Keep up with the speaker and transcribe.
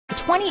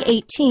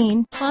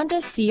2018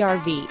 Honda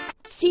CR-V.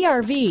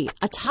 CR-V,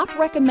 a top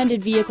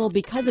recommended vehicle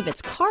because of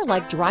its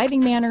car-like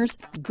driving manners,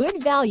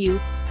 good value,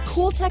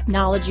 cool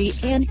technology,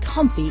 and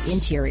comfy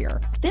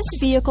interior. This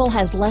vehicle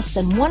has less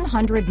than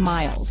 100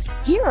 miles.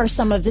 Here are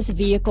some of this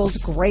vehicle's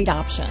great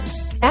options: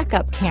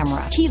 backup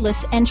camera, keyless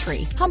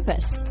entry,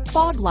 compass,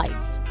 fog lights,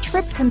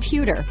 trip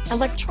computer,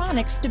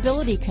 electronic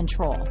stability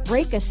control,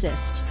 brake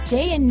assist,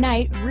 day and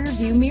night rear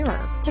view mirror,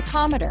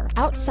 tachometer,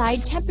 outside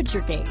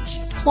temperature gauge,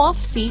 cloth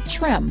seat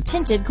trim,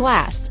 tinted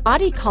glass,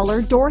 body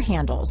color door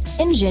handles,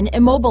 engine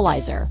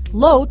immobilizer,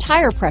 low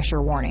tire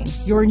pressure warning.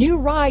 Your new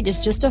ride is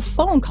just a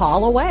phone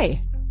call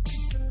away.